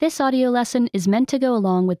This audio lesson is meant to go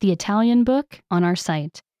along with the Italian book on our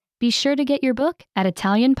site. Be sure to get your book at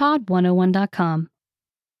ItalianPod101.com.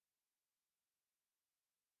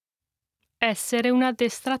 Essere un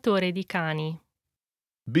addestratore di cani.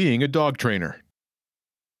 Being a dog trainer.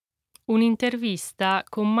 Un'intervista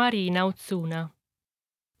con Marina Ozuna.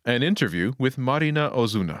 An interview with Marina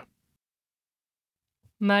Ozuna.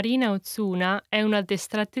 Marina Ozuna è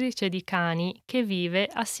un'addestratrice di cani che vive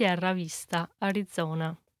a Sierra Vista,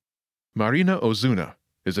 Arizona. Marina Ozuna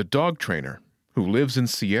is a dog trainer who lives in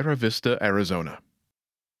Sierra Vista, Arizona.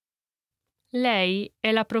 Lei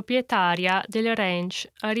è la proprietaria del ranch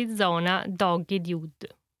Arizona Doggy Dude.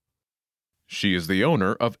 She is the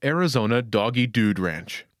owner of Arizona Doggy Dude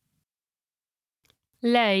Ranch.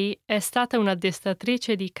 Lei è stata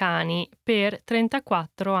un'addestratrice di cani per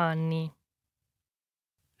 34 anni.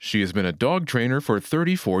 She has been a dog trainer for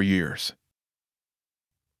 34 years.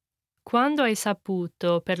 Quando hai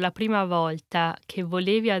saputo per la prima volta che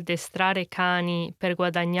volevi addestrare cani per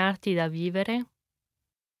guadagnarti da vivere?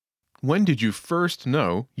 When did you first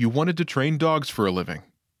know you wanted to train dogs for a living?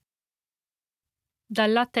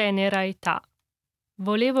 Dalla tenera età.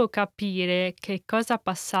 Volevo capire che cosa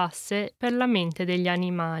passasse per la mente degli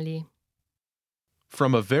animali.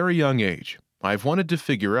 From a very young age, I've wanted to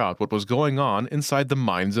figure out what was going on inside the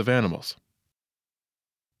minds of animals.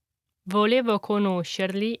 Volevo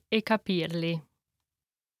conoscerli e capirli.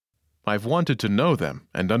 I've wanted to know them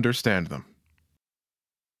and understand them.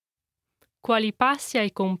 Quali passi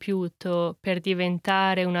hai compiuto per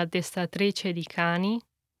diventare un'addestratrice di cani?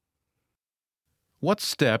 What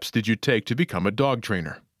steps did you take to become a dog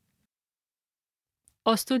trainer?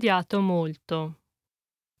 Ho studiato molto.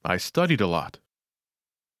 I studied a lot.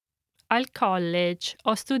 Al college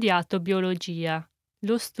ho studiato biologia,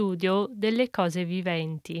 lo studio delle cose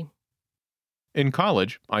viventi. In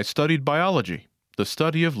college, I studied biology, the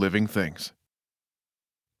study of living things.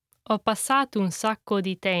 Ho passato un sacco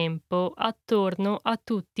di tempo attorno a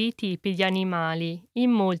tutti i tipi di animali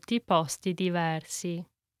in molti posti diversi.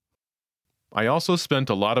 I also spent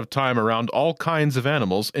a lot of time around all kinds of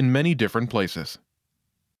animals in many different places.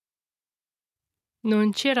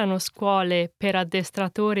 Non c'erano scuole per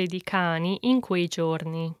addestratori di cani in quei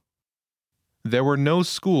giorni. There were no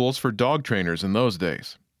schools for dog trainers in those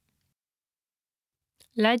days.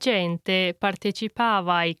 La gente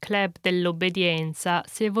partecipava ai club dell'obbedienza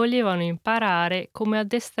se volevano imparare come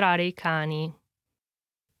addestrare i cani.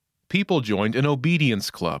 People joined an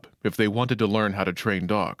obedience club if they wanted to learn how to train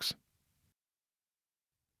dogs.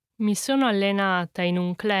 Mi sono allenata in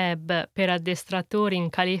un club per addestratori in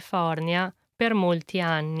California per molti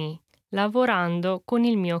anni, lavorando con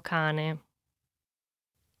il mio cane.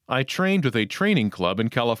 I trained with a training club in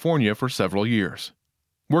California for several years,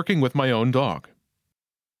 working with my own dog.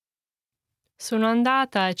 Sono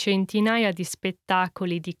andata a centinaia di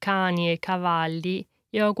spettacoli di cani e cavalli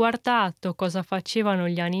e ho guardato cosa facevano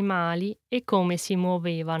gli animali e come si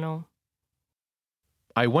muovevano.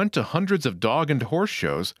 I went to hundreds of dog and horse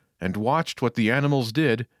shows and watched what the animals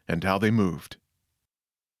did and how they moved.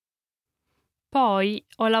 Poi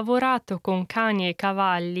ho lavorato con cani e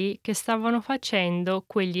cavalli che stavano facendo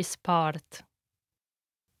quegli sport.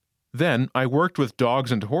 Then I worked with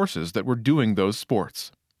dogs and horses that were doing those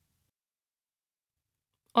sports.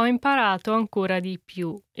 Ho imparato ancora di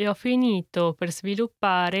più e ho finito per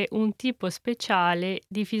sviluppare un tipo speciale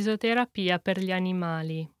di fisioterapia per gli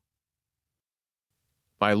animali.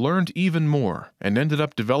 I learned even more and ended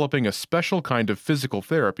up developing a special kind of physical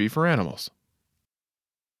therapy for animals.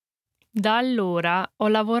 Da allora ho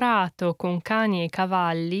lavorato con cani e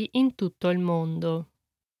cavalli in tutto il mondo.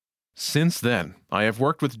 Since then, I have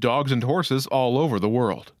worked with dogs and horses all over the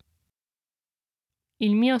world.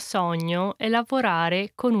 Il mio sogno è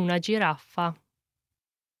lavorare con una giraffa.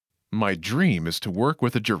 My dream is to work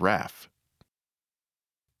with a giraffe.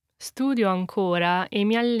 Studio ancora e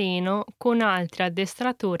mi alleno con altri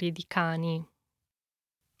addestratori di cani.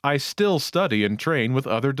 I still study and train with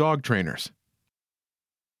other dog trainers.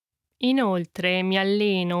 Inoltre mi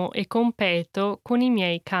alleno e competo con i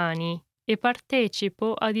miei cani e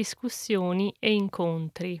partecipo a discussioni e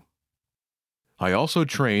incontri. I also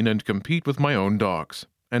train and compete with my own dogs,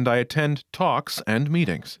 and I attend talks and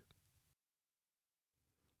meetings.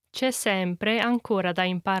 C'è sempre ancora da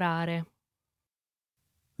imparare.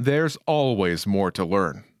 There's always more to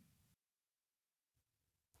learn.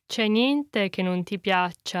 C'è niente che non ti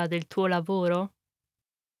piaccia del tuo lavoro?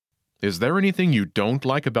 Is there anything you don't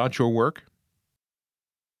like about your work?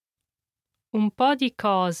 Un po' di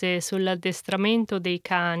cose sull'addestramento dei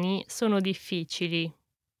cani sono difficili.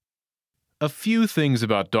 A few things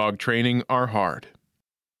about dog training are hard.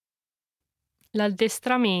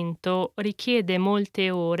 L'addestramento richiede molte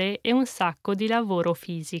ore e un sacco di lavoro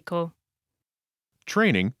fisico.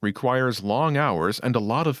 Training requires long hours and a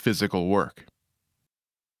lot of physical work.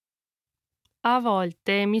 A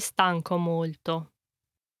volte mi stanco molto.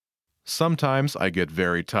 Sometimes I get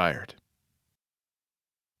very tired.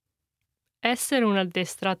 Essere un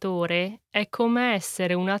addestratore è come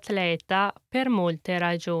essere un atleta per molte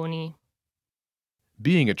ragioni.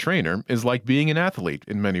 Being a trainer is like being an athlete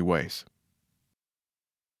in many ways.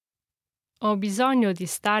 Ho bisogno di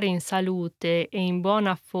stare in salute e in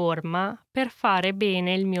buona forma per fare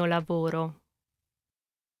bene il mio lavoro.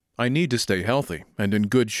 I need to stay healthy and in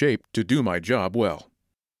good shape to do my job well.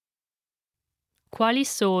 Quali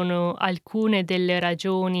sono alcune delle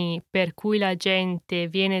ragioni per cui la gente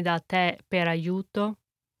viene da te per aiuto?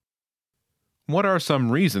 What are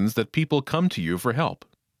some reasons that people come to you for help?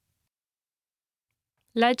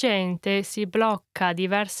 La gente si blocca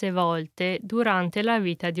diverse volte durante la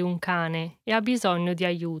vita di un cane e ha bisogno di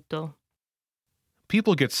aiuto.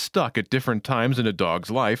 People get stuck at different times in a dog's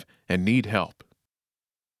life and need help.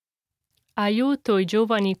 Aiuto i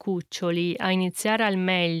giovani cuccioli a iniziare al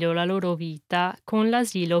meglio la loro vita con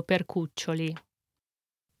l'asilo per cuccioli.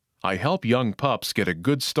 I help young pups get a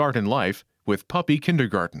good start in life with puppy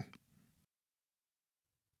kindergarten.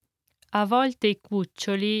 A volte i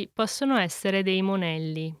cuccioli possono essere dei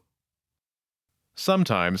monelli.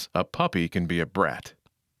 Sometimes a puppy can be a brat.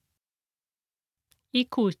 I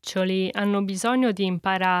cuccioli hanno bisogno di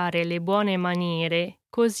imparare le buone maniere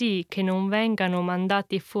così che non vengano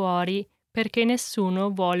mandati fuori perché nessuno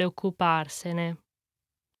vuole occuparsene.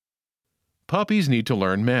 Puppies need to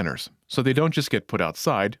learn manners, so they don't just get put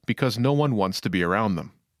outside because no one wants to be around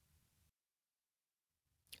them.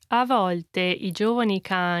 A volte i giovani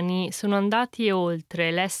cani sono andati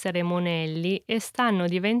oltre l'essere monelli e stanno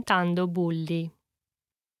diventando bulli.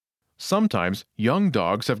 Sometimes young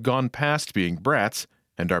dogs have gone past being brats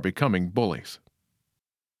and are becoming bullies.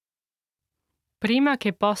 Prima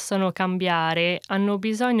che possano cambiare, hanno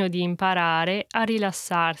bisogno di imparare a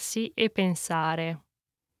rilassarsi e pensare.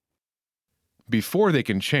 Before they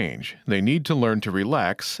can change, they need to learn to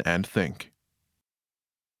relax and think.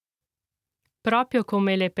 Proprio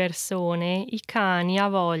come le persone, i cani a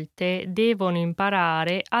volte devono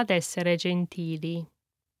imparare ad essere gentili.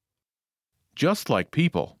 Just like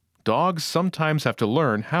people, dogs sometimes have to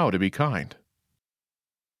learn how to be kind.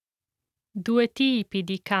 Due tipi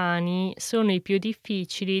di cani sono i più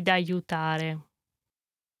difficili da aiutare.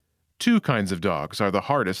 Two kinds of dogs are the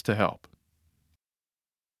hardest to help.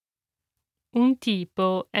 Un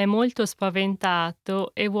tipo è molto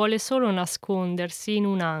spaventato e vuole solo nascondersi in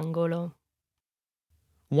un angolo.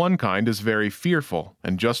 One kind is very fearful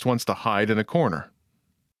and just wants to hide in a corner.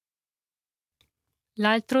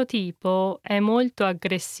 L'altro tipo è molto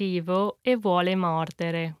aggressivo e vuole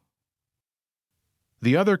mordere.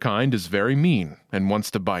 The other kind is very mean and wants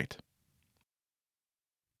to bite.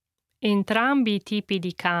 Entrambi i tipi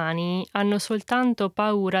di cani hanno soltanto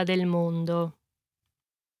paura del mondo.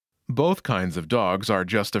 Both kinds of dogs are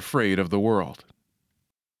just afraid of the world.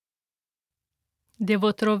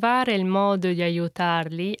 Devo trovare il modo di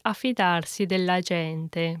aiutarli a fidarsi della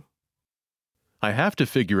gente. I have to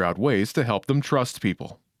figure out ways to help them trust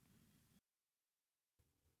people.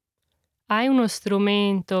 Hai uno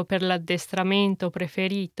strumento per l'addestramento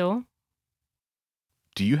preferito?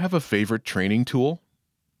 Do you have a favorite training tool?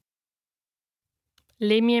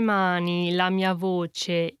 Le mie mani, la mia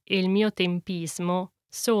voce e il mio tempismo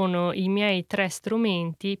sono i miei 3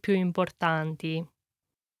 strumenti più importanti.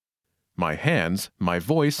 My hands, my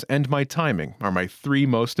voice, and my timing are my 3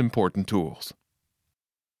 most important tools.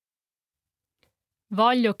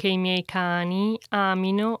 Voglio che i miei cani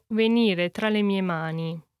amino venire tra le mie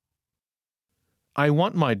mani. I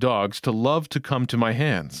want my dogs to love to come to my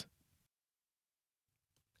hands.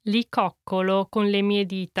 Li coccolo con le mie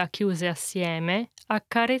dita chiuse assieme,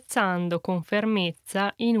 accarezzando con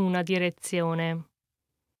fermezza in una direzione.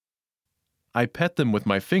 I pet them with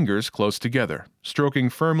my fingers close together, stroking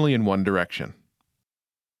firmly in one direction.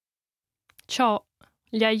 Ciò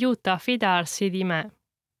li aiuta a fidarsi di me.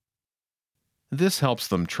 This helps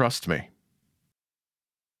them trust me.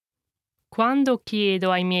 Quando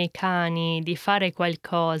chiedo ai miei cani di fare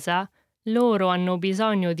qualcosa, loro hanno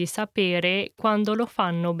bisogno di sapere quando lo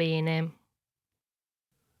fanno bene.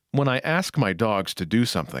 When I ask my dogs to do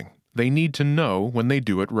something, they need to know when they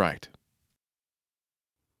do it right.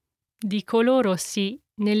 Dico loro sì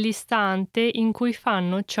nell'istante in cui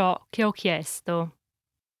fanno ciò che ho chiesto.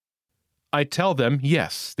 I tell them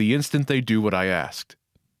yes the instant they do what I asked.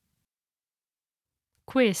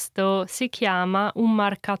 Questo si chiama un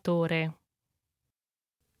marcatore.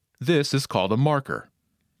 This is called a marker.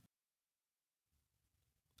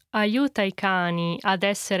 Aiuta i cani ad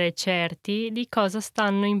essere certi di cosa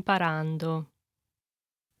stanno imparando.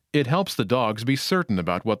 It helps the dogs be certain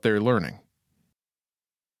about what they're learning.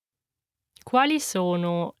 Quali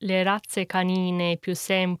sono le razze canine più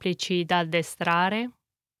semplici da addestrare?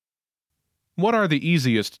 What are the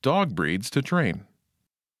easiest dog breeds to train?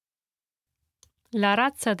 La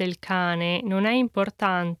razza del cane non è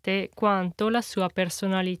importante quanto la sua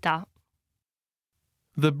personalità.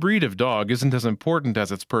 The breed of dog isn't as important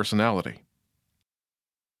as its personality.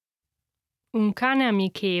 Un cane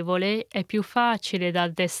amichevole è più facile da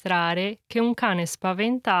addestrare che un cane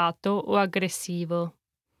spaventato o aggressivo.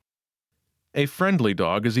 A friendly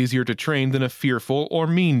dog is easier to train than a fearful or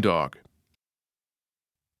mean dog.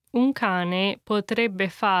 Un cane potrebbe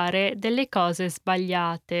fare delle cose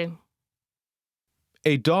sbagliate.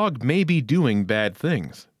 A dog may be doing bad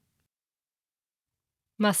things.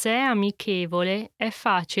 Ma se è amichevole è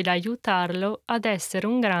facile aiutarlo ad essere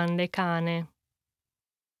un grande cane.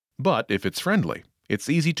 But if it's friendly, it's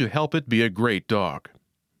easy to help it be a great dog.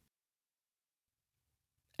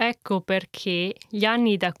 Ecco perché gli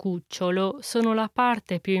anni da cucciolo sono la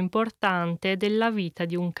parte più importante della vita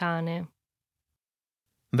di un cane.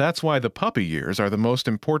 That's why the puppy years are the most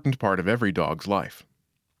important part of every dog's life.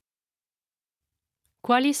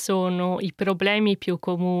 Quali sono i problemi più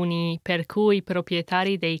comuni per cui i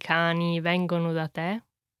proprietari dei cani vengono da te?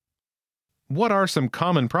 What are some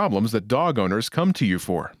common problems that dog owners come to you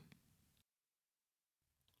for?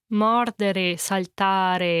 Mordere,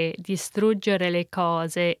 saltare, distruggere le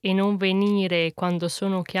cose e non venire quando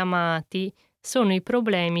sono chiamati sono i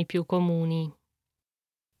problemi più comuni.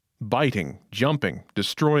 Biting, jumping,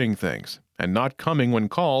 destroying things, and not coming when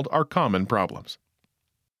called are common problems.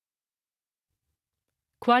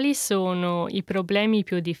 Quali sono i problemi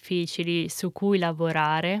più difficili su cui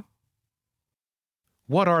lavorare?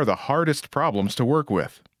 What are the hardest problems to work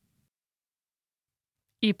with?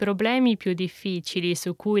 I problemi più difficili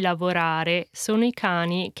su cui lavorare sono i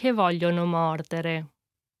cani che vogliono mordere.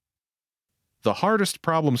 The hardest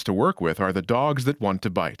problems to work with are the dogs that want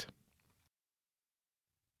to bite.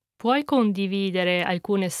 Puoi condividere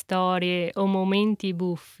alcune storie o momenti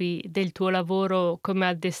buffi del tuo lavoro come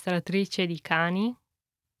addestratrice di cani?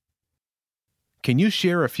 Can you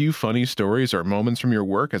share a few funny stories or moments from your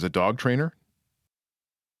work as a dog trainer?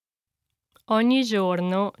 Ogni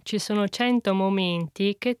giorno ci sono 100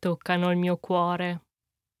 momenti che toccano il mio cuore.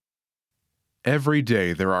 Every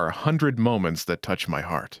day there are 100 moments that touch my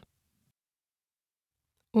heart.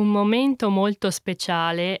 Un momento molto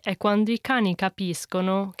speciale è quando i cani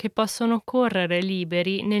capiscono che possono correre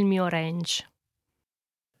liberi nel mio ranch.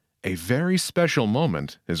 A very special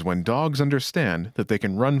moment is when dogs understand that they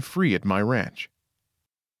can run free at my ranch.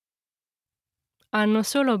 Hanno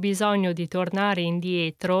solo bisogno di tornare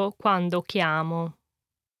indietro quando chiamo.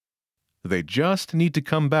 They just need to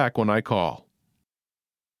come back when I call.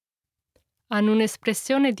 Hanno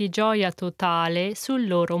un'espressione di gioia totale sul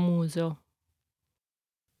loro muso.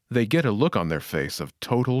 They get a look on their face of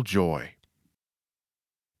total joy.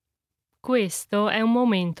 Questo è un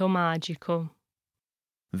momento magico.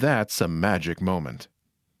 That's a magic moment.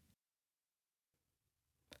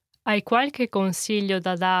 Hai qualche consiglio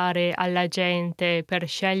da dare alla gente per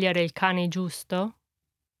scegliere il cane giusto?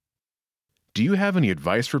 Do you have any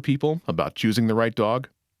advice for people about choosing the right dog?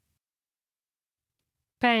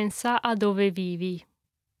 Pensa a dove vivi.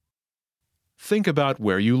 Think about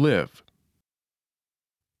where you live.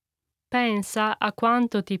 Pensa a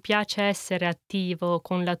quanto ti piace essere attivo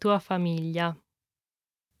con la tua famiglia.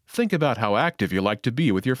 Think about how active you like to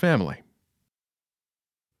be with your family.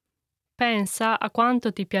 Pensa a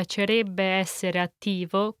quanto ti piacerebbe essere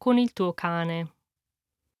attivo con il tuo cane.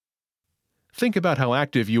 Think about how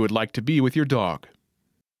active you would like to be with your dog.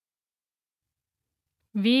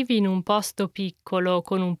 Vivi in un posto piccolo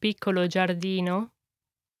con un piccolo giardino?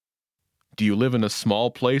 Do you live in a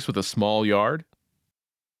small place with a small yard?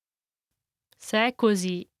 Se è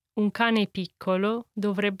così, un cane piccolo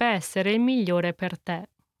dovrebbe essere il migliore per te.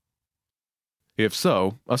 If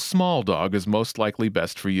so, a small dog is most likely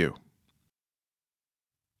best for you.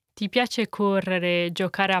 Ti piace correre,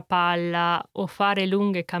 giocare a palla o fare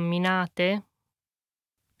lunghe camminate?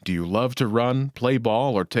 Do you love to run, play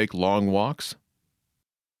ball, or take long walks?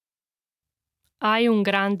 Hai un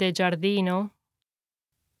grande giardino?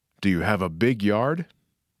 Do you have a big yard?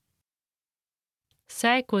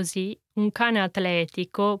 Se è così, un cane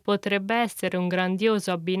atletico potrebbe essere un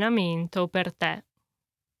grandioso abbinamento per te.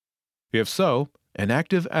 If so, an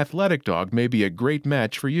active athletic dog may be a great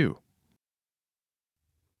match for you.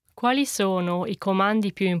 Quali sono i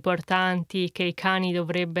comandi più importanti che i cani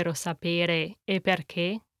dovrebbero sapere e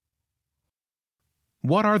perché?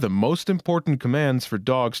 What are the most important commands for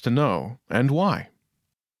dogs to know, and why?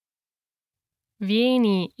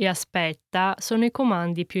 Vieni e aspetta sono i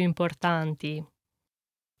comandi più importanti.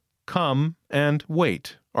 Come and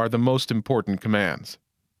wait are the most important commands.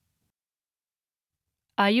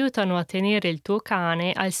 Aiutano a tenere il tuo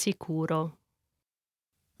cane al sicuro.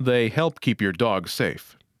 They help keep your dog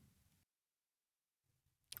safe.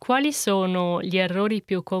 Quali sono gli errori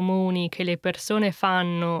più comuni che le persone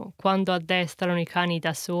fanno quando addestrano i cani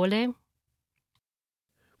da sole?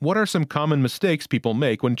 What are some common mistakes people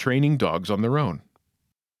make when training dogs on their own?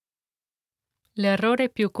 L'errore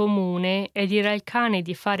più comune è dire al cane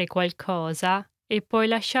di fare qualcosa e poi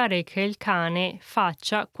lasciare che il cane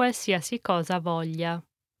faccia qualsiasi cosa voglia.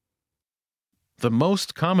 The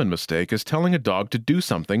most common mistake is telling a dog to do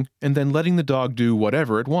something and then letting the dog do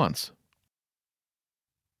whatever it wants.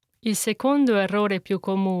 Il secondo errore più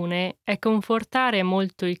comune è confortare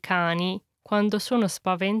molto i cani quando sono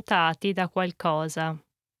spaventati da qualcosa.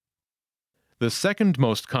 The second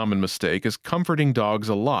most common mistake is comforting dogs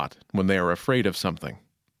a lot when they are afraid of something.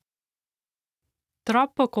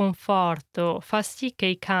 Troppo conforto fa sì che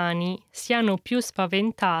i cani siano più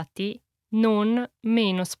spaventati, non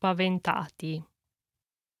meno spaventati.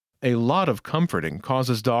 A lot of comforting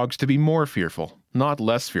causes dogs to be more fearful, not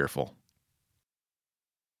less fearful.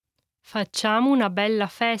 Facciamo una bella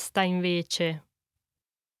festa invece.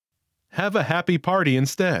 Have a happy party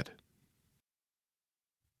instead.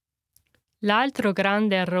 L'altro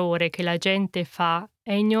grande errore che la gente fa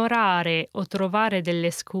è ignorare o trovare delle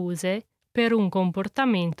scuse per un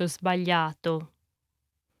comportamento sbagliato.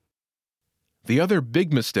 The other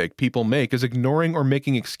big mistake people make is ignoring or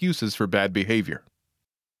making excuses for bad behavior.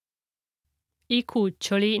 I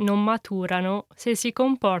cuccioli non maturano se si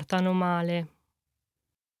comportano male.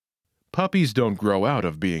 Puppies don't grow out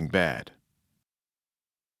of being bad.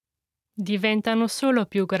 Diventano solo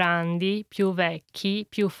più grandi, più vecchi,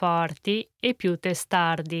 più forti e più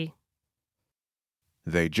testardi.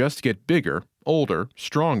 They just get bigger, older,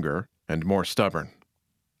 stronger, and more stubborn.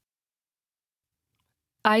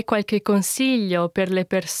 Hai qualche consiglio per le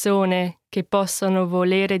persone che possono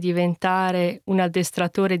volere diventare un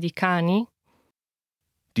addestratore di cani?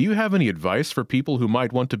 Do you have any advice for people who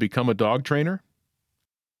might want to become a dog trainer?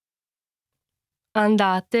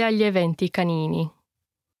 Andate agli eventi canini.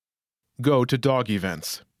 Go to dog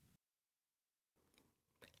events.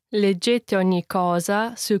 Leggete ogni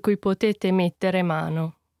cosa su cui potete mettere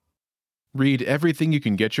mano. Read everything you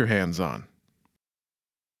can get your hands on.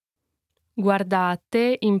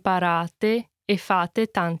 Guardate, imparate e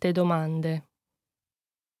fate tante domande.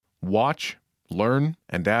 Watch, learn,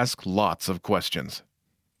 and ask lots of questions.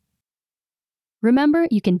 Remember,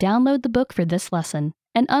 you can download the book for this lesson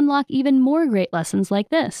and unlock even more great lessons like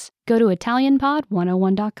this. Go to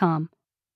ItalianPod101.com.